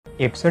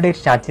Episode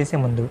start చేసే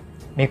ముందు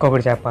మీకు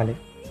ఒకటి చెప్పాలి.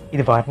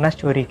 ఇది వర్ణ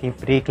స్టోరీకి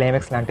ప్రీ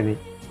క్లైమాక్స్ లాంటిది.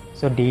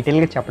 సో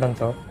డీటెయిల్గా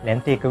చెప్పడంతో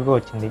లెంత్ ఎక్కువగా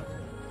వచ్చింది.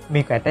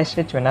 మీకు అటాచ్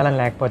చేసి వినాలని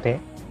లేకపోతే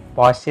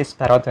పాజ్ చేసి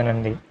తర్వాత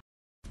వినండి.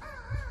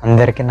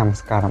 అందరికీ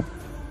నమస్కారం.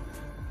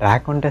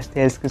 రాకుంటస్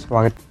టేల్స్కి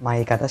స్వాగతం. మా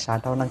ఈ కథ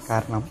స్టార్ట్ అవ్వడానికి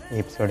కారణం ఈ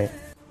ఎపిసోడే.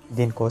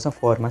 దీనికోసం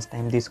 4 months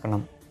టైం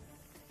తీసుకున్నాం.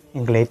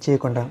 ఇంక లేట్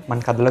చేయకుండా మన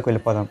కథలోకి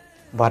వెళ్ళిపోదాం.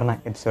 వర్ణ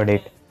ఎపిసోడ్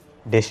 8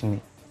 డెస్టినీ.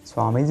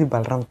 స్వామీజీ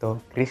బలరాంతో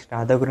క్రిష్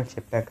రాధా గురించి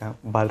చెప్పాక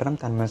బలరాం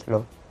తన మనసులో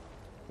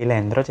ఇలా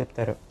ఎందరో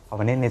చెప్తారు,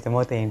 అవన్నీ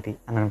నిజమవుతాయి ఏంటి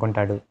అని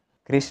అనుకుంటాడు.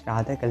 క్రిష్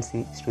రాధా కలిసి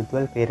శృతి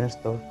వాళ్ళ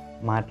పేరెంట్స్తో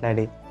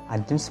మాట్లాడి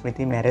అర్జున్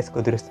స్మృతి మ్యారేజ్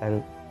కుదురుస్తారు.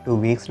 2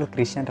 weeksలో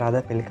క్రిష్ అండ్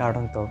రాధా పెళ్లి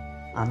కావడంతో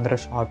అందరూ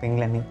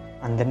షాపింగ్లని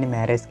అందరినీ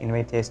మ్యారేజ్కి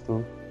ఇన్వైట్ చేస్తూ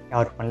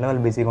ఎవరి పనిలో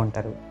వాళ్ళు బిజీగా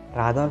ఉంటారు.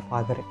 రాధా వాళ్ళ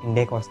ఫాదర్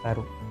ఇండియాకి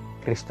వస్తారు.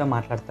 క్రిష్తో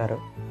మాట్లాడతారు.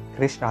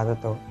 క్రిష్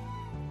రాధాతో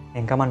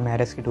ఇంకా మన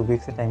మ్యారేజ్కి 2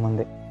 weeks టైం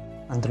ఉంది,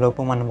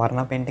 అంతలోపు మనం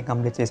వర్ణ పెయింటింగ్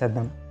కంప్లీట్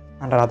చేసేద్దాం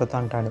అని రాధాతో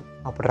అంటాడు.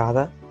 అప్పుడు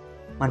రాధా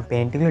మన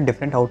పెయింటింగ్లో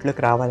డిఫరెంట్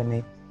అవుట్లుక్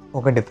రావాలని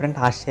ఒక డిఫరెంట్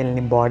ఆర్ట్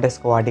స్టైల్ని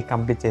బార్డర్స్కి వాడి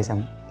కంప్లీట్ చేసాం.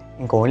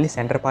 ఇంకా ఓన్లీ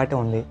సెంటర్ పార్టే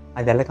ఉంది,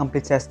 అది ఎలా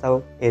కంప్లీట్ చేస్తావు,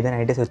 ఏదైనా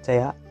ఐడియాస్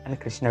వచ్చాయా అని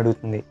క్రిష్ని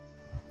అడుగుతుంది.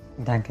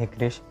 దానికి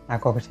క్రిష్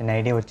నాకు ఒక చిన్న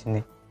ఐడియా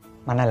వచ్చింది.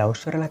 మన లవ్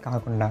స్టోరీలా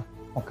కాకుండా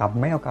ఒక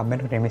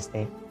అబ్బాయిని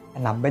ప్రేమిస్తే ఆ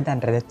అబ్బాయి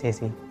దాన్ని రిజెక్ట్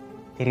చేసి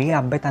తిరిగి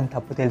అబ్బాయి తన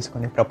తప్పు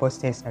తెలుసుకొని ప్రపోజ్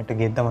చేసినట్టు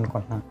గీద్దాం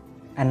అనుకుంటున్నాను.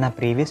 అండ్ నా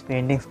ప్రీవియస్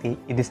పెయింటింగ్స్కి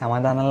ఇది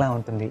సమాధానంలా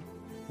ఉంటుంది.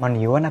 మన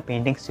యువ నా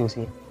పెయింటింగ్స్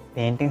చూసి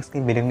పెయింటింగ్స్కి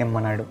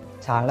విలువనిమ్మన్నాడు.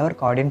 చాలా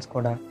వరకు ఆడియన్స్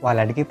కూడా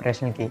వాళ్ళు అడిగే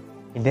ప్రశ్నలకి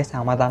ఇదే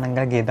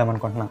సమాధానంగా గీద్దాం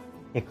అనుకుంటున్నా.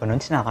 ఇక్కడ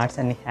నుంచి నా ఆర్ట్స్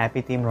అన్ని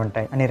హ్యాపీ థీమ్లు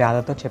ఉంటాయి అని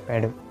రాధాతో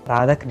చెప్పాడు.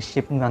 రాధా క్రిష్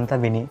చెప్పిందంతా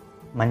విని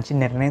మంచి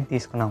నిర్ణయం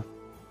తీసుకున్నాం,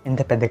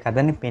 ఇంత పెద్ద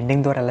కథని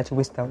పెయింటింగ్ ద్వారా ఎలా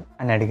చూపిస్తావు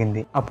అని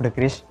అడిగింది. అప్పుడు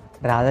క్రిష్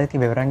రాధాకి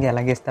వివరంగా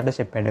ఎలా గీస్తాడో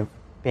చెప్పాడు.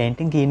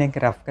 పెయింటింగ్ గీయడానికి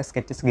రఫ్గా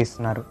స్కెచెస్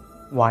గీస్తున్నారు.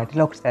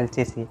 వాటిలో ఒకటి సెలెక్ట్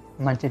చేసి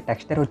మంచి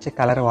టెక్స్చర్ వచ్చే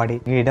కలర్ వాడి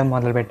గీయడం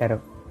మొదలుపెట్టారు.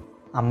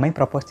 అమ్మాయి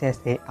ప్రపోజ్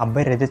చేస్తే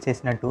అబ్బాయి రిజెక్ట్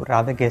చేసినట్టు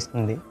రాధా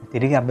గీస్తుంది.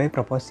 తిరిగి అబ్బాయి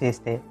ప్రపోజ్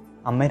చేస్తే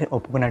అమ్మాయి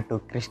ఒప్పుకున్నట్టు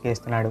క్రిష్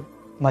గీస్తున్నాడు.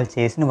 వాళ్ళు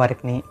చేసిన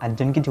వర్క్ని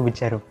అర్జున్కి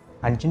చూపించారు.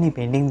 అర్జున్ ఈ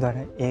పెయింటింగ్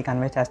ద్వారా ఏ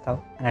కన్వే చేస్తావు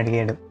అని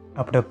అడిగాడు.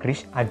 అప్పుడు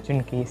క్రిష్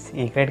అర్జున్కి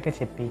సీక్రెట్గా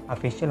చెప్పి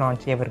అఫీషియల్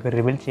లాంచ్ అయ్యే వరకు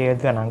రివీల్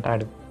చేయొద్దు అని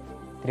అంటాడు.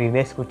 3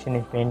 days కూర్చుని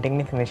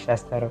పెయింటింగ్ని ఫినిష్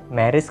చేస్తారు.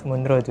 మ్యారేజ్కి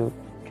ముందు రోజు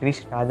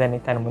క్రిష్ రాధాని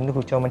తన ముందు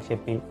కూర్చోమని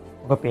చెప్పి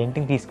ఒక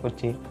పెయింటింగ్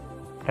తీసుకొచ్చి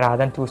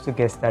రాధాని చూస్తూ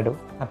గీస్తాడు.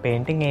 ఆ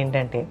పెయింటింగ్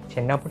ఏంటంటే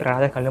చిన్నప్పుడు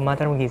రాధా కళ్ళు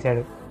మాత్రం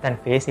గీశాడు, తన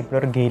ఫేస్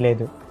ఇప్పటివరకు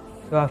గీయలేదు.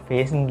 సో ఆ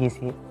ఫేస్ని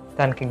గీసి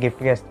తనకి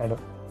గిఫ్ట్గా ఇస్తాడు.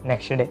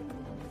 Next day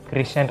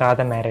Krish and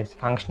Radha marriage.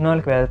 Function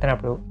హాల్కి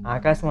వెళ్తున్నప్పుడు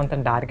ఆకాశం అంతా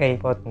డార్క్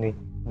అయిపోతుంది.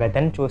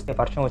 వెదర్ని చూస్తే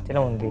వర్షం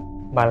వచ్చేలా ఉంది.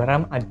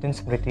 బలరాం, అర్జున్,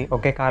 స్మృతి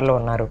ఒకే కారులో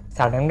ఉన్నారు.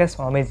 సడన్గా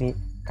స్వామీజీ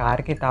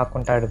కార్కి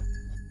తాక్కుంటాడు.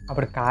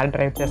 అప్పుడు కార్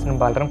డ్రైవ్ చేస్తున్న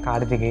బలరాం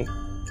కారు దిగి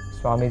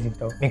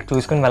స్వామీజీతో మీకు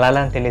చూసుకుని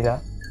వెళ్ళాలని తెలీదా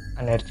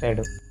అని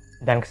అరిచాడు.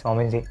 దానికి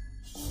స్వామీజీ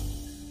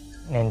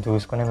నేను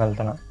చూసుకుని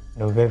వెళ్తున్నా,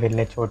 నువ్వే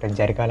వెళ్ళే చోట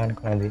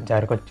జరగాలనుకున్నది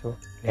జరగచ్చు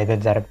లేదా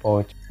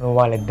జరగకపోవచ్చు. నువ్వు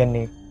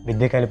వాళ్ళిద్దరిని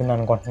విద్య కలిపింది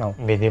అనుకుంటున్నావు,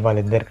 విధి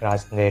వాళ్ళిద్దరికి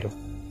రాసిందేరు.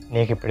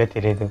 నీకు ఇప్పుడే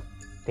తెలియదు,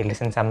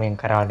 తెలిసిన సమయం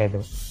ఇంకా రాలేదు.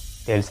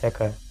 తెలిసాక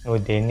నువ్వు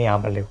దేన్ని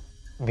ఆపలేవు.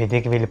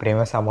 విధికి వీళ్ళు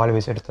ప్రేమ సవాలు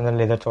విసురుతుందో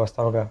లేదో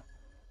చూస్తావుగా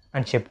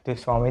అని చెప్తూ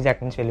స్వామీజీ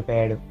అక్కడి నుంచి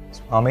వెళ్ళిపోయాడు.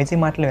 స్వామీజీ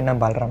మాటలు విన్న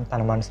బలరాం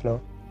తన మనసులో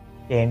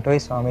ఏంటో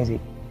ఈ స్వామీజీ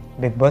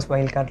బిగ్ బాస్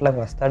వైల్డ్ కార్డ్లో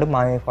వస్తాడు,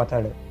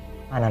 మాయమైపోతాడు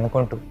అని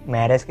అనుకుంటూ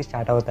మ్యారేజ్కి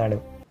స్టార్ట్ అవుతాడు.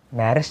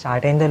 మ్యారేజ్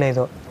స్టార్ట్ అయిందో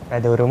లేదో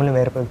పెద్ద ఉరుముల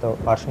మెరుపులతో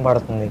వర్షం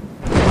పడుతుంది.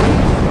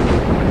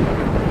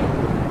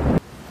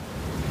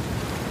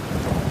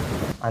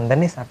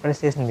 అందరినీ సర్ప్రైజ్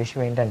చేసిన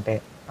విషయం ఏంటంటే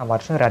ఆ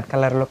వర్షం రెడ్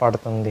కలర్లో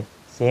పడుతుంది,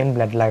 సేమ్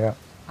బ్లడ్ లాగా.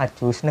 అది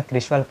చూసిన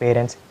క్రిష్ వాళ్ళ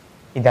పేరెంట్స్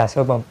ఇది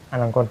అశుభం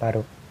అని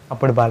అనుకుంటారు.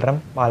 అప్పుడు బలరాం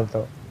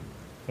వాళ్ళతో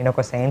నేను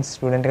ఒక సైన్స్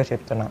స్టూడెంట్గా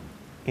చెప్తున్నా,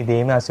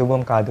 ఇదేమీ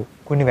అశుభం కాదు,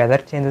 కొన్ని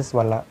వెదర్ చేంజెస్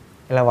వల్ల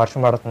ఇలా వర్షం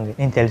పడుతుంది.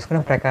 నేను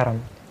తెలుసుకున్న ప్రకారం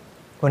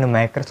కొన్ని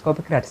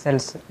మైక్రోస్కోపిక్ రెడ్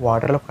సెల్స్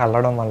వాటర్లో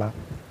కలవడం వల్ల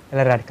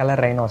ఇలా రెడ్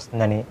కలర్ రైన్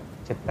వస్తుందని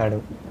చెప్తాడు.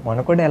 మొన్న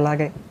కూడా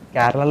ఎలాగే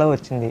కేరళలో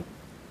వచ్చింది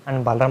అని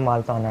బలరాం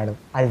వాళ్ళతో అన్నాడు.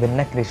 అది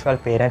విన్న క్రిష్ వాళ్ళ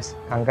పేరెంట్స్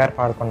కంగారు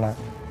పడకుండా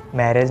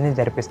మ్యారేజ్ని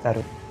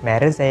జరిపిస్తారు.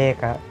 మ్యారేజ్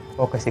అయ్యాక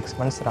ఒక 6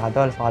 months రాధా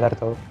వాళ్ళ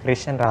ఫాదర్తో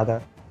క్రిష్ అండ్ రాధా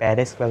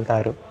ప్యారిస్కి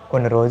వెళ్తారు.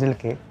 కొన్ని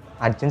రోజులకి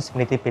అర్జున్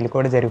స్మృతి పెళ్లి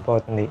కూడా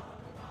జరిగిపోతుంది.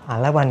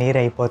 అలా 1 year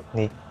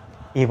అయిపోతుంది.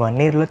 ఈ 1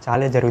 yearలో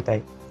చాలా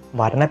జరుగుతాయి.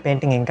 వర్ణ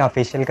పెయింటింగ్ ఇంకా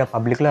అఫీషియల్గా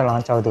పబ్లిక్లో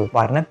లాంచ్ అవ్వదు.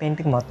 వర్ణ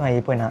పెయింటింగ్ మొత్తం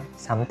అయిపోయినా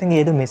సంథింగ్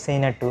ఏదో మిస్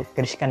అయినట్టు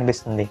క్రిష్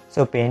కనిపిస్తుంది. సో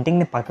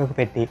పెయింటింగ్ని పక్కకు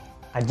పెట్టి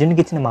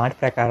అర్జున్కి ఇచ్చిన మాట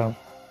ప్రకారం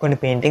కొన్ని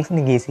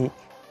పెయింటింగ్స్ని గీసి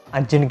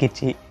అర్జున్కి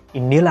ఇచ్చి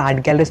ఇండియాలో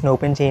ఆర్ట్ గ్యాలరీస్ని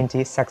ఓపెన్ చేయించి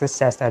సక్సెస్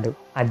చేస్తాడు.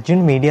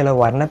 అర్జున్ మీడియాలో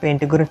వర్ణ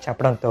పెయింటింగ్ గురించి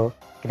చెప్పడంతో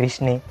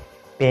క్రిష్ని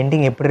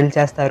పెయింటింగ్ ఎప్పుడు రిలీజ్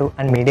చేస్తారు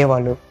అని మీడియా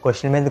వాళ్ళు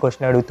క్వశ్చన్ మీద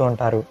క్వశ్చన్ అడుగుతూ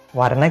ఉంటారు.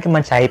 వర్ణకి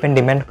మంచి హైప్ అండ్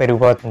డిమాండ్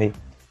పెరిగిపోతుంది.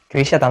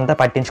 క్రిష్ అదంతా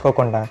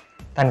పట్టించుకోకుండా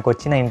తనకు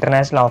వచ్చిన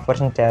ఇంటర్నేషనల్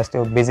ఆఫర్స్ని చేస్తూ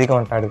బిజీగా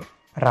ఉంటాడు.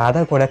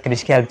 రాధా కూడా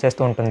క్రిష్కి హెల్ప్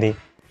చేస్తూ ఉంటుంది.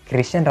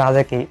 క్రిష్ అండ్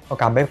రాధాకి ఒక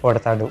అబ్బాయి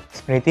పుడతాడు.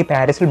 స్మృతి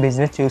ప్యారిస్లో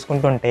బిజినెస్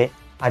చూసుకుంటుంటే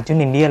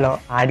అర్జున్ ఇండియాలో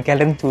ఆర్ట్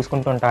గ్యాలరీని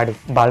చూసుకుంటుంటాడు.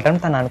 బలరాం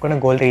తను అనుకున్న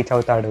గోల్ రీచ్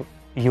అవుతాడు.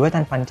 యువ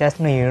తను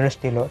పనిచేస్తున్న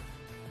యూనివర్సిటీలో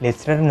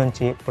లెక్చరర్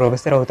నుంచి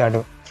ప్రొఫెసర్ అవుతాడు.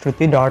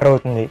 శృతి డాటర్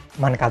అవుతుంది.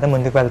 మన కథ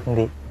ముందుకు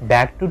వెళ్తుంది.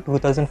 Back to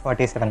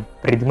 2047.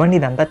 ప్రతిమంది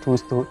ఇదంతా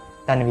చూస్తూ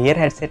తన వియర్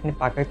హెడ్సెట్ని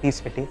పక్కకి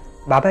తీసిపెట్టి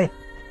బాబాయ్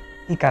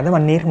ఈ కథ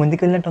 1 ఇయర్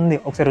ముందుకు వెళ్ళినట్టుంది,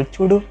 ఒకసారి వచ్చి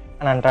చూడు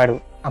అని అంటాడు.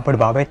 అప్పుడు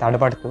బాబాయ్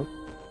తడబడుతూ,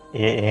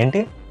 ఏంటి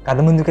కథ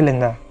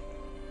ముందుకెళ్ళిందా?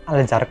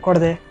 అలా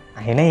జరగకూడదే,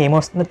 అయినా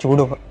ఏమొస్తుందో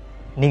చూడు.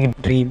 నీకు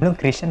డ్రీమ్లో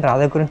క్రిష్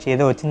రాధా గురించి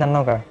ఏదో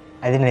వచ్చిందన్నావుగా,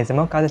 అది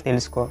నిజమో కాదో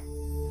తెలుసుకో,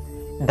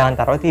 దాని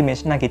తర్వాత ఈ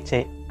మెషిన్ నాకు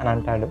ఇచ్చేయి అని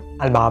అంటాడు.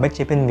 వాళ్ళ బాబాయ్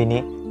చెప్పింది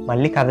విని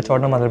మళ్ళీ కథ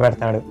చూడడం మొదలు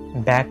పెడతాడు.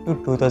 Back to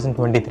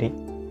 2023.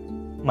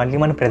 మళ్ళీ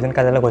మనం ప్రజెంట్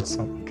కథలోకి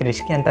వచ్చాం.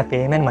 క్రిష్కి ఎంత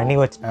ఫేమ్ అండ్ మనీ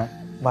వచ్చినా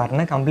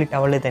వర్ణ కంప్లీట్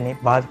అవ్వలేదని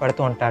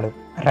బాధపడుతూ ఉంటాడు.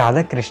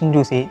 రాధా క్రిష్ని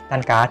చూసి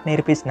తనకి ఆర్ట్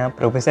నేర్పించిన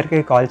ప్రొఫెసర్కి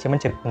కాల్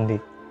చేయమని చెప్తుంది.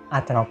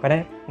 అతను ఒక్కడే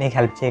నీకు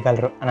హెల్ప్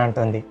చేయగలరు అని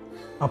అంటుంది.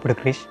 అప్పుడు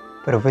క్రిష్,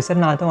 ప్రొఫెసర్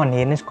నాతో 1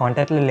 ఇయర్ నుంచి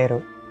కాంటాక్ట్లో లేరు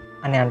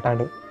అని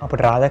అంటాడు.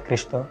 అప్పుడు రాధా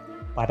క్రిష్తో,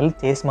 పర్లేదు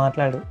చేసి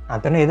మాట్లాడు,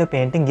 అతను ఏదో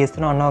పెయింటింగ్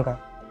గీస్తున్నావు అన్నావుగా,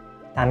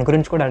 దాని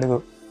గురించి కూడా అడుగు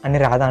అని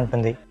రాధా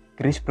అంటుంది.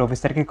 క్రిష్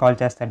ప్రొఫెసర్కి కాల్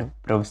చేస్తాడు.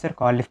 ప్రొఫెసర్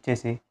కాల్ లిఫ్ట్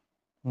చేసి,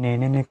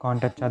 నేనే నీకు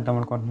కాంటాక్ట్ చేద్దాం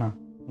అనుకుంటున్నా,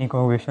 నీకు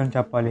ఒక విషయం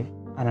చెప్పాలి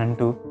అని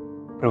అంటూ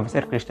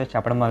ప్రొఫెసర్ క్రిష్తో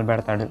చెప్పడం మొదలు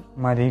పెడతాడు.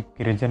 మాది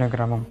గిరిజన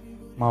గ్రామం.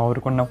 మా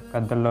ఊరుకున్న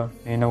పెద్దల్లో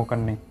నేను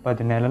ఒకరిని.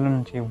 10 నెలల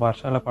నుంచి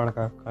వర్షాల పడక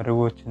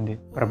కరువు వచ్చింది.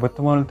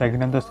 ప్రభుత్వం వాళ్ళు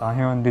తగినంత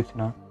సహాయం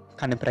అందించినా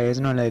కానీ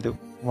ప్రయోజనం లేదు.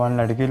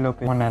 వాళ్ళని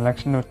అడిగేలోపు మన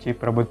ఎలక్షన్ వచ్చి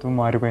ప్రభుత్వం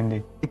మారిపోయింది.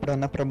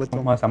 ఇప్పుడున్న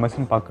ప్రభుత్వం మా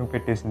సమస్యను పక్కకు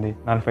పెట్టేసింది.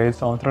 45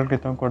 సంవత్సరాల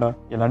క్రితం కూడా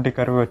ఇలాంటి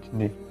కరువు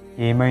వచ్చింది.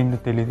 ఏమైందో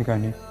తెలియదు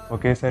కానీ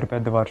ఒకేసారి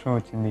పెద్ద వర్షం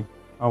వచ్చింది.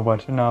 ఆ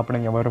వర్షం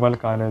ఆపడం ఎవరి వల్ల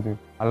కాలేదు.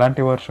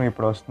 అలాంటి వర్షం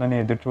ఇప్పుడు వస్తుందని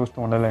ఎదురు చూస్తూ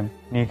ఉండలేను.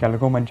 నీకు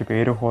ఎలాగో మంచి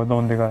పేరు హోదా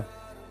ఉందిగా,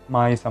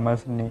 మా ఈ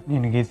సమస్యని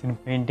నేను గీసిన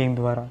పెయింటింగ్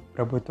ద్వారా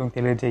ప్రభుత్వం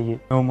తెలియజేయి.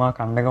 నువ్వు మాకు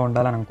అండగా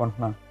ఉండాలని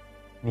అనుకుంటున్నా.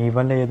 నీ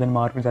వల్ల ఏదైనా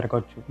మార్పు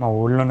జరగవచ్చు. మా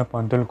ఊళ్ళో ఉన్న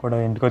పంతులు కూడా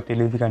ఎందుకో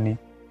తెలియదు కానీ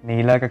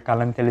నీలాగా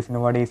కళని తెలిసిన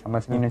వాడు ఈ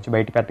సమస్య నుంచి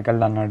బయట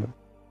పెట్టగలడు అన్నాడు.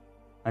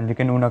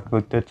 అందుకే నువ్వు నాకు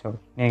గుర్తొచ్చావు.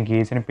 నేను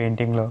గీసిన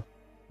పెయింటింగ్లో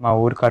మా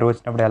ఊరు కరువు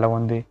వచ్చినప్పుడు ఎలా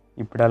ఉంది,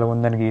 ఇప్పుడు ఎలా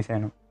ఉందని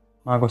గీశాను.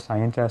 మాకు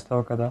సాయం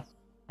చేస్తావు కదా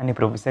అని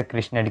ప్రొఫెసర్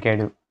క్రిష్ని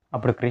అడిగాడు.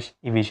 అప్పుడు క్రిష్,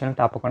 ఈ విషయంలో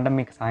తప్పకుండా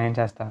మీకు సాయం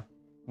చేస్తా,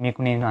 మీకు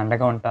నేను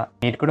అండగా ఉంటా.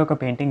 మీరు కూడా ఒక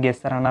పెయింటింగ్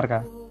గీస్తారన్నారుగా,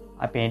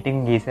 ఆ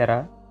పెయింటింగ్ గీసారా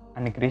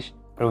అని క్రిష్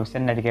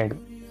ప్రొఫెసర్ని అడిగాడు.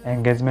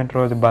 ఎంగేజ్మెంట్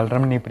రోజు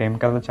బలరాం నీ ప్రేమ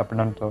కథ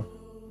చెప్పడంతో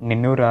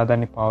నిన్ను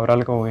రాధాని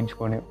పావురాలుగా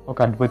ఊహించుకొని ఒక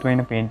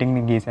అద్భుతమైన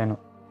పెయింటింగ్ని గీశాను.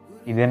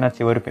 ఇదే నా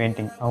చివరి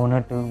పెయింటింగ్.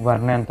 అవునట్టు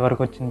వర్ణ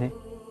ఎంతవరకు వచ్చింది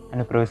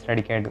అని ప్రొఫెసర్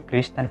అడిగాడు.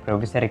 క్రిష్ తన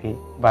ప్రొఫెసర్కి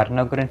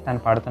వర్ణ గురించి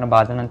తను పడుతున్న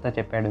బాధనంతా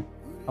చెప్పాడు.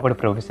 అప్పుడు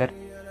ప్రొఫెసర్,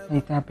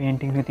 అయితే ఆ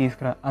పెయింటింగ్ని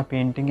తీసుకురా, ఆ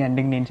పెయింటింగ్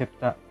ఎండింగ్ నేను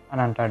చెప్తా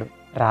అని అంటాడు.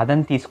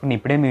 రాధాని తీసుకుని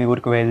ఇప్పుడే మీ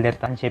ఊరికి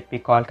బయలుదేరుతా అని చెప్పి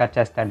కాల్ కట్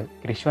చేస్తాడు.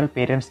 క్రిష్ వాళ్ళ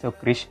పేరెంట్స్తో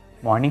క్రిష్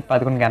మార్నింగ్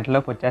 11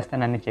 గంటలలోపు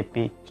వచ్చేస్తానని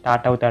చెప్పి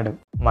స్టార్ట్ అవుతాడు.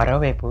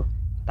 మరోవైపు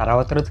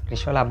తర్వాత రోజు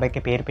క్రిష్ వాళ్ళ అబ్బాయికి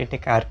పేరు పెట్టే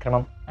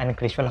కార్యక్రమం అని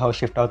క్రిష్ వాళ్ళ హౌస్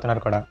షిఫ్ట్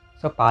అవుతున్నారు కూడా.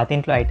 సో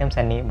పాతింట్లో ఐటమ్స్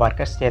అన్ని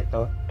వర్కర్స్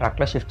చేత్తో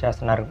ట్రక్లో షిఫ్ట్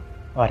చేస్తున్నారు.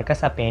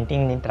 వర్కర్స్ ఆ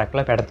పెయింటింగ్ని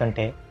ట్రక్లో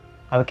పెడుతుంటే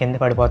అవి కింద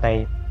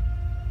పడిపోతాయి.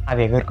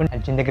 అవి ఎగురుకుని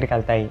అర్జున్ దగ్గరికి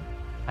వెళ్తాయి.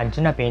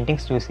 అర్జున్ ఆ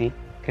పెయింటింగ్స్ చూసి,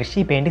 క్రిష్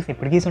ఈ పెయింటింగ్స్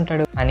ఎప్పుడు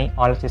గీసుంటాడు అని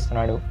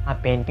ఆలోచిస్తున్నాడు. ఆ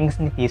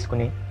పెయింటింగ్స్ని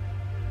తీసుకుని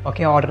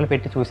ఒకే ఆర్డర్లు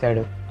పెట్టి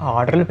చూశాడు. ఆ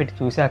ఆర్డర్లు పెట్టి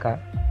చూశాక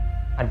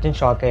అర్జున్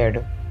షాక్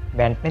అయ్యాడు.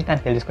 వెంటనే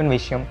తను తెలుసుకున్న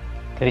విషయం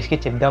క్రిష్కి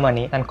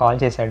చెప్దామని తను కాల్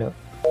చేశాడు.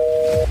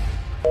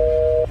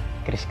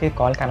 క్రిష్కి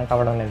కాల్ కనెక్ట్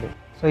అవ్వడం లేదు.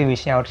 సో ఈ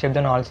విషయం ఎవరు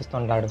చెప్దామని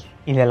ఆలోచిస్తుంటాడు.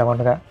 ఇది ఎలా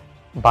ఉండగా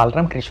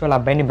బలరాం క్రిష్ వాళ్ళ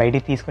అబ్బాయిని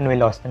బయటికి తీసుకుని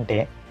వెళ్ళి వస్తుంటే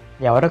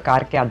ఎవరో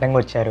కార్కి అడ్డంగా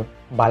వచ్చారు.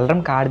 బలరాం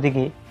కార్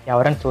దిగి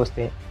ఎవరని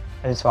చూస్తే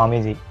అది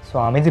స్వామీజీ.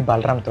 స్వామీజీ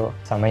బలరాంతో,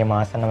 సమయం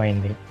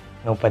ఆసన్నమైంది,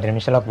 నువ్వు 10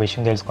 నిమిషాలు ఒక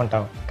విషయం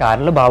తెలుసుకుంటావు.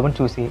 కారులో బాబుని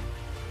చూసి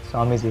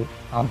స్వామీజీ,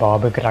 ఆ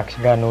బాబుకి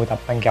రక్షగా నువ్వు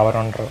తప్ప ఇంకెవరు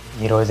ఉండరు,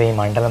 ఈరోజే ఈ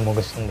మండలం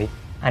ముగుస్తుంది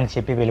అని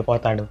చెప్పి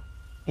వెళ్ళిపోతాడు.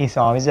 ఈ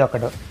స్వామీజీ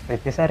ఒకడు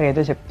ప్రతిసారి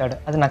ఏదో చెప్తాడు,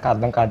 అది నాకు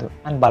అర్థం కాదు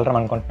అని బలరాం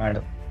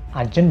అనుకుంటున్నాడు.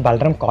 అర్జున్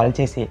బలరాం కాల్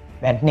చేసి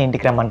వెంటనే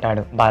ఇంటికి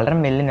రమ్మంటాడు. బలరాం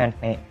వెళ్ళిన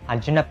వెంటనే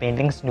అర్జున్ ఆ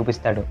పెయింటింగ్స్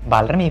చూపిస్తాడు.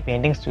 బలరాం ఈ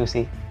పెయింటింగ్స్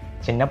చూసి,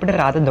 చిన్నప్పుడు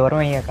రాధ దూరం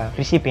అయ్యాక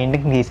క్రిష్ ఈ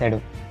పెయింటింగ్ గీశాడు,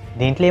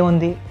 దీంట్లో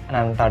ఏముంది అని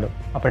అంటాడు.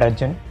 అప్పుడు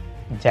అర్జున్,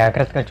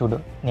 జాగ్రత్తగా చూడు,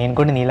 నేను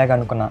కూడా నీలాగా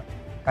అనుకున్నా,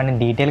 కానీ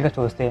డీటెయిల్గా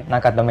చూస్తే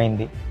నాకు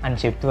అర్థమైంది అని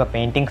చెప్తూ ఆ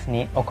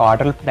పెయింటింగ్స్ని ఒక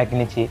ఆర్డర్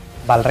తగ్గించి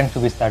బలరాం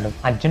చూపిస్తాడు.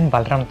 అర్జున్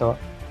బలరాంతో,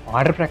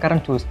 ఆర్డర్ ప్రకారం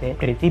చూస్తే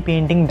ప్రతి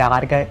పెయింటింగ్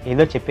డార్క్గా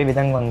ఏదో చెప్పే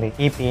విధంగా ఉంది.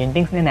 ఈ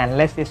పెయింటింగ్స్ నేను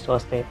అనలైజ్ చేసి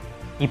చూస్తే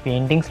ఈ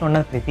పెయింటింగ్స్లో ఉన్న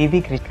ప్రతిదీ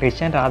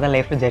క్రిస్టియన్ రాధా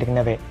లైఫ్లో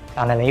జరిగినవే.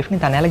 తన లైఫ్ని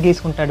తను ఎలా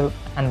గీసుకుంటాడు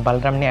అని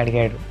బలరాంని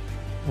అడిగాడు.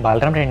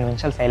 బలరాం 2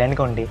 నిమిషాలు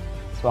సైలెంట్గా ఉండి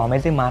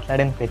స్వామీజీ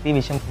మాట్లాడిన ప్రతి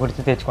విషయం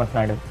గుర్తు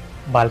తెచ్చుకుంటున్నాడు.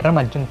 బలరాం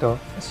అర్జున్తో,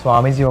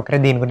 స్వామీజీ ఒకరే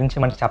దీని గురించి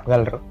మనకు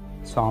చెప్పగలరు.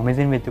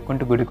 స్వామీజీని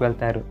వెతుక్కుంటూ గుడికి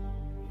వెళ్తారు.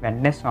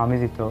 వెంటనే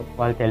స్వామీజీతో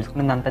వాళ్ళు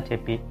తెలుసుకున్నదంతా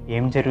చెప్పి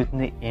ఏం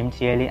జరుగుతుంది, ఏం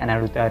చేయాలి అని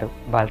అడుగుతారు.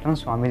 బలరాం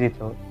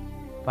స్వామీజీతో,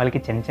 వాళ్ళకి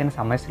చిన్న చిన్న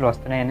సమస్యలు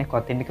వస్తున్నాయని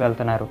కొత్త ఇంటికి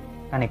వెళ్తున్నారు,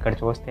 కానీ ఇక్కడ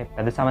చూస్తే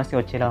పెద్ద సమస్య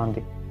వచ్చేలా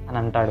ఉంది అని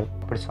అంటాడు.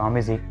 అప్పుడు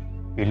స్వామీజీ,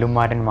 ఇల్లు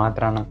మారిన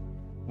మాత్రాన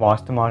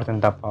వాస్తు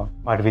మారుతుంది తప్ప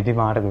వారి విధి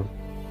మారదు.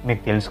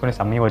 మీకు తెలుసుకునే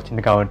సమయం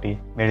వచ్చింది కాబట్టి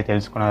మీరు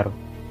తెలుసుకున్నారు.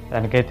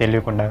 తనకే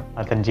తెలియకుండా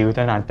అతని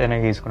జీవితాన్ని అంతనే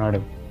గీసుకున్నాడు.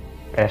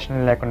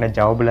 ప్రశ్నలు లేకుండా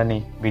జవాబులని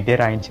విద్య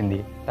రాయించింది.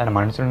 తన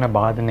మనసులున్న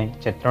బాధని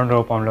చిత్రం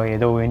రూపంలో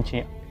ఏదో ఊహించి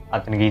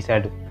అతను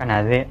గీశాడు, కానీ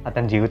అదే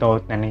అతని జీవితం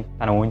అవుతుందని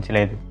తను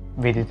ఊహించలేదు.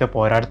 విధితో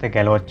పోరాడితే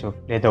గెలవచ్చు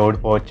లేదా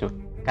ఓడిపోవచ్చు,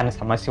 కానీ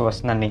సమస్య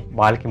వస్తుందని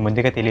వాళ్ళకి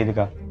ముందుగా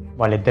తెలియదుగా.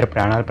 వాళ్ళిద్దరు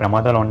ప్రాణాలు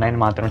ప్రమాదాలు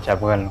ఉన్నాయని మాత్రం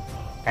చెప్పగలను,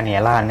 కానీ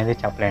ఎలా అనేది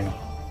చెప్పలేను.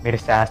 మీరు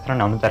శాస్త్రం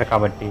నమ్ముతారు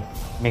కాబట్టి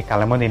మీ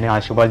కళ్ళ ముందు ఎన్ని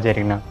అశుభాలు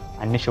జరిగినా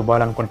అన్ని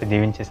శుభాలు అనుకుంటూ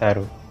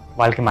దీవించేశారు.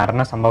 వాళ్ళకి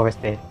మరణం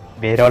సంభవిస్తే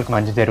వేరే వాళ్ళకి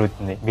మంచి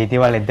జరుగుతుంది. విధి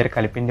వాళ్ళిద్దరు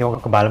కలిపింది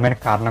ఒక బలమైన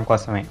కారణం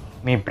కోసమే.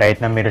 మీ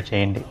ప్రయత్నం మీరు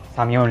చేయండి,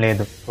 సమయం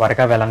లేదు,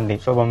 త్వరగా వెళ్ళండి,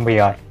 శుభం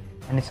బియార్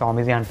అని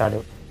స్వామీజీ అంటాడు.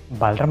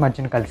 బలరాం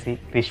అర్జున్ కలిసి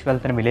క్రిష్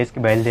వెళ్తున్న విలేజ్కి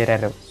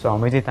బయలుదేరారు.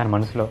 స్వామీజీ తన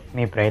మనసులో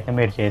మీ ప్రయత్నం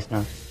మీరు చేసినా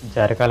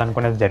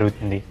జరగాలనుకున్నది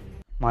జరుగుతుంది.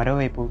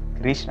 మరోవైపు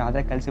క్రిష్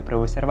రాధా కలిసి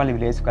ప్రొఫెసర్ వాళ్ళ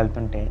విలేజ్కి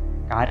వెళ్తుంటే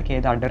కార్కి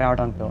ఏదో అడ్డు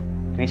రావడంతో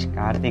క్రిష్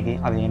కార్ దిగి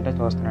అవి ఏంటో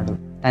చూస్తున్నాడు.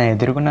 తను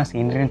ఎదుర్కొన్న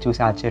సీనరీని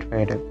చూసి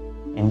ఆశ్చర్యపోయాడు.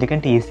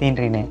 ఎందుకంటే ఈ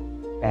సీనరీనే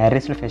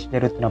ప్యారిస్లో ఫెస్ట్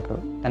జరుగుతున్నప్పుడు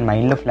తన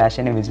మైండ్లో ఫ్లాష్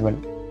అయిన విజువల్.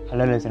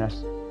 హలో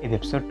లిజనర్స్, ఇది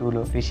ఎపిసోడ్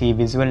 2లో క్రిష్ ఈ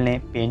విజువల్నే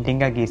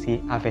పెయింటింగ్గా గీసి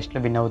ఆ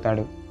ఫెస్ట్లో విన్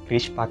అవుతాడు.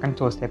 క్రిష్ పక్కన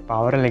చూస్తే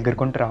పావురాలు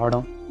ఎగురుకుంటూ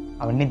రావడం,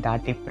 అవన్నీ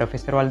దాటి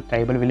ప్రొఫెసర్ వాళ్ళు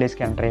ట్రైబల్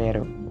విలేజ్కి ఎంటర్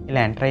అయ్యారు.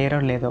 ఇలా ఎంటర్ అయ్యారో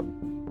లేదో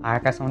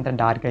ఆకాశం అంతా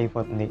డార్క్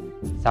అయిపోతుంది.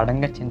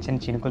 సడన్గా చిన్న చిన్న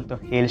చినుకులతో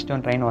హెయిల్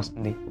స్టోన్ రైన్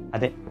వస్తుంది.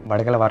 అదే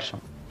వడగల వర్షం.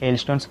 హెయిల్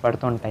స్టోన్స్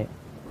పడుతూ ఉంటాయి.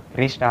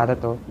 క్రిష్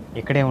రాధతో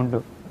ఇక్కడే ఉండు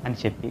అని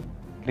చెప్పి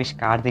క్రిష్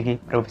కార్ దిగి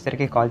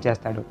ప్రొఫెసర్కి కాల్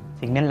చేస్తాడు.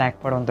 సిగ్నల్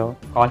లేకపోవడంతో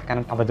కాల్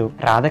కనెక్ట్ అవ్వదు.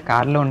 రాధ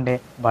కార్లో ఉండే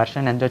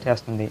వర్షాన్ని ఎంజాయ్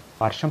చేస్తుంది.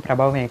 వర్షం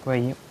ప్రభావం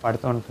ఎక్కువయ్యి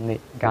పడుతూ ఉంటుంది.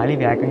 గాలి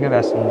వేగంగా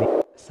వేస్తుంది.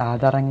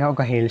 సాధారణంగా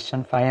ఒక హెయిల్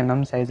స్టోన్ 5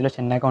 mm సైజులో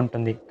చిన్నగా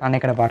ఉంటుంది, కానీ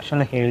ఇక్కడ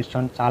వర్షంలో హెయిల్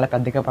స్టోన్ చాలా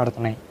పెద్దగా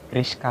పడుతున్నాయి.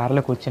 క్రిష్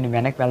కార్లో కూర్చొని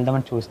వెనక్కి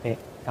వెళ్దామని చూస్తే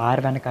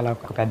కార్ వెనకాల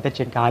ఒక పెద్ద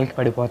చెట్టు గాలికి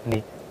పడిపోతుంది.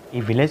 ఈ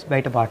విలేజ్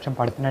బయట వర్షం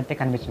పడుతున్నట్టే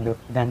కనిపించదు.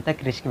 ఇదంతా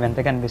క్రిష్కి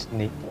వింతగా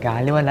అనిపిస్తుంది.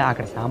 గాలి వల్ల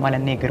అక్కడ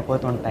సామాన్లన్నీ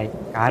ఎగిరిపోతూ ఉంటాయి.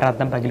 కార్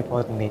అద్దం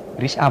పగిలిపోతుంది.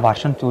 క్రిష్ ఆ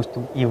వర్షం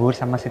చూస్తూ ఈ ఊరి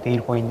సమస్య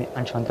తీరిపోయింది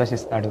అని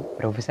సంతోషిస్తాడు.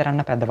 ప్రొఫెసర్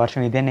అన్న పెద్ద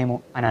వర్షం ఇదేనేమో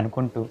అని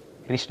అనుకుంటూ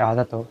క్రిష్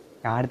రాధతో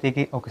కార్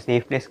దిగి ఒక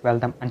సేఫ్ ప్లేస్కి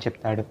వెళ్దాం అని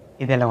చెప్తాడు.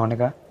 ఇది ఎలా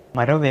ఉండగా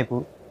మరోవైపు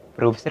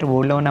ప్రొఫెసర్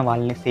ఊళ్ళో ఉన్న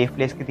వాళ్ళని సేఫ్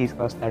ప్లేస్కి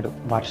తీసుకొస్తాడు.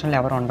 వర్షంలో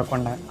ఎవరు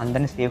ఉండకుండా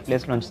అందరినీ సేఫ్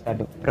ప్లేస్లో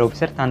ఉంచుతాడు.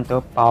 ప్రొఫెసర్ తనతో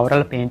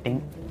పావురాల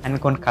పెయింటింగ్ అని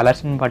కొన్ని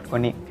కలర్స్ని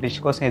పట్టుకొని క్రిష్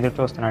కోసం ఎదురు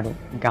చూస్తున్నాడు.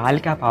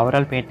 గాలికి ఆ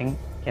పావురాల పెయింటింగ్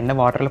కింద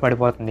వాటర్లో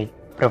పడిపోతుంది.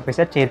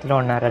 ప్రొఫెసర్ చేతిలో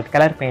ఉన్న రెడ్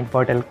కలర్ పెయింట్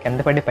బాటిల్ కింద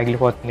పడి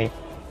పగిలిపోతుంది.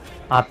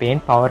 ఆ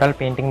పెయింట్ పావురాల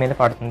పెయింటింగ్ మీద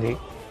పడుతుంది.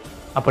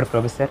 అప్పుడు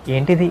ప్రొఫెసర్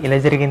ఏంటిది ఇలా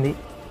జరిగింది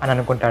అని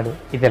అనుకుంటాడు.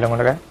 ఇది ఎలా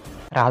ఉండగా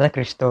రాధా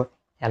క్రిష్తో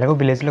ఎలాగో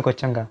విలేజ్లోకి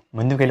వచ్చాంగా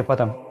ముందుకు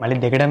వెళ్ళిపోతాం, మళ్ళీ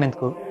దిగడం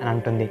ఎందుకు అని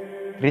అంటుంది.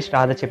 క్రిష్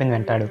రాధా చెప్పింది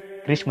వింటాడు.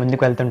 క్రిష్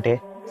ముందుకు వెళ్తుంటే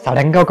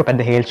సడన్గా ఒక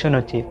పెద్ద హెయిల్ స్టోన్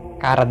వచ్చి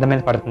కార్ అద్దం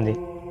మీద పడుతుంది.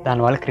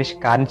 దానివల్ల క్రిష్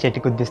కార్ని చెట్టు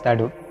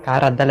గుద్దిస్తాడు.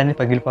 కార్ అద్దాలన్నీ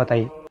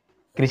పగిలిపోతాయి.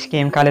 క్రిష్కి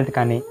ఏం కాలేదు,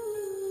 కానీ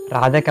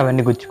రాధాకి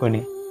అవన్నీ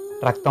గుచ్చుకొని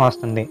రక్తం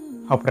వస్తుంది.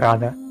 అప్పుడు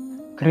రాధా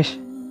క్రిష్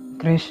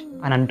క్రిష్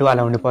అని అంటూ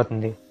అలా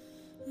ఉండిపోతుంది.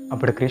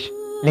 అప్పుడు క్రిష్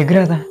లెగు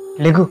రాధా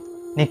లెగు,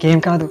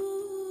 నీకేం కాదు,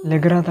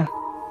 లెగు రాధా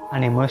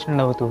అని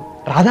ఎమోషనల్ అవుతూ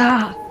రాధా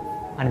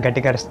అని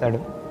గట్టిగా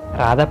అరుస్తాడు.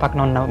 రాధా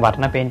పక్కన ఉన్న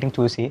వర్ణ పెయింటింగ్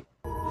చూసి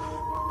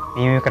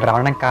మేము ఇక్కడ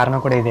రావడానికి కారణం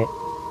కూడా ఇదే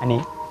అని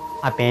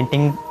ఆ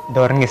పెయింటింగ్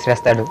దూరంగా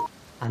ఇసిరేస్తాడు.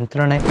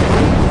 అంతలోనే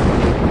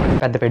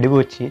పెద్ద పెడుగు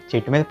వచ్చి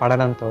చెట్టు మీద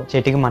పడడంతో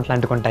చెట్టుకి మంటలు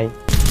అంటుకుంటాయి.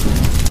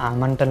 ఆ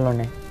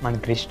మంటల్లోనే మన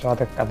క్రిష్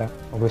రాధ కథ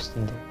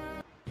ముగుస్తుంది.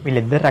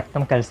 వీళ్ళిద్దరు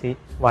రక్తం కలిసి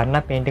వర్ణ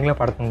పెయింటింగ్లో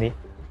పడుతుంది.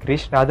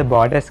 క్రిష్ రాధ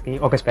బార్డర్స్కి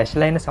ఒక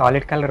స్పెషల్ అయిన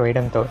సాలిడ్ కలర్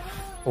వేయడంతో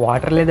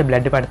వాటర్ లేదా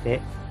బ్లడ్ పడితే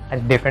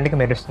అది డిఫరెంట్గా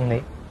మెరుస్తుంది.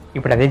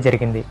 ఇప్పుడు అదే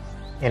జరిగింది.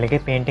 ఇలాగే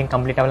పెయింటింగ్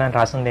కంప్లీట్ అవ్వాలని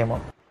రాసిందేమో.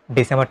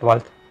 December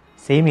 12th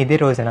సేమ్ ఇదే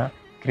రోజున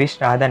క్రిష్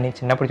రాధాని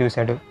చిన్నప్పుడు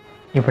చూశాడు.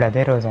 ఇప్పుడు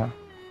అదే రోజున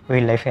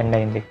వీళ్ళ లైఫ్ ఎండ్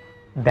అయింది.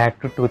 Back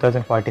to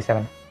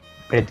 2047.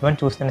 ప్రతిభను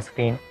చూస్తున్న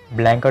స్క్రీన్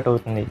బ్లాంక్ అవుట్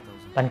అవుతుంది.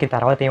 తనకి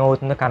తర్వాత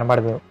ఏమవుతుందో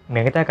కనబడదు.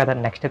 మిగతా కథ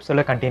నెక్స్ట్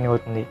ఎపిసోడ్లో కంటిన్యూ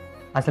అవుతుంది.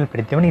 అసలు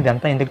ప్రతిభని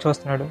ఇదంతా ఎందుకు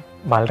చూస్తున్నాడు?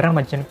 బలరాం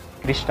అర్జున్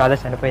క్రిష్ రాధా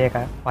చనిపోయాక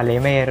వాళ్ళు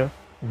ఏమయ్యారు?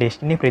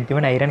 డెస్టినీ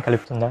ప్రతిభని ఐరాని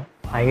కలుపుతుందా?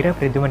 ఐరా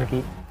ప్రతిభనికి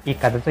ఈ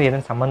కథతో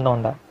ఏదైనా సంబంధం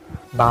ఉందా?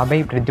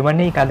 బాబాయ్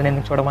ప్రతిభని ఈ కథను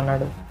ఎందుకు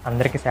చూడమన్నాడు?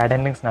 అందరికీ సాడ్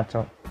ఎండింగ్స్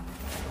నచ్చవు,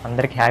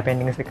 అందరికీ హ్యాపీ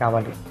ఎండింగ్స్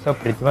కావాలి. సో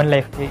ప్రతిభన్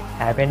లైఫ్కి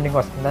హ్యాపీ ఎండింగ్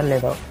వస్తుందా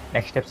లేదో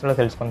నెక్స్ట్ ఎపిసోడ్లో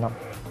తెలుసుకుందాం.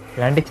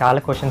 ఇలాంటి చాలా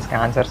క్వశ్చన్స్కి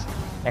ఆన్సర్స్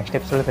నెక్స్ట్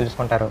ఎపిసోడ్లో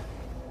తెలుసుకుంటారు.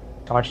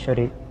 షార్ట్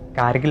స్టోరీ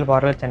కార్గిల్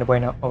వార్లో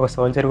చనిపోయిన ఒక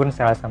సోల్జర్ గురించి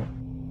రాసాం.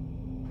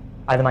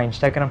 అది మా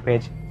ఇన్స్టాగ్రామ్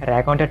పేజ్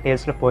ర్యాకౌంటర్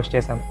టేల్స్లో పోస్ట్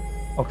చేసాం.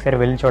 ఒకసారి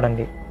వెళ్ళి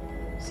చూడండి.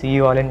 See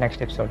you all in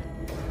next episode.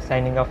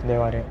 Signing off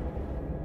దేవారే.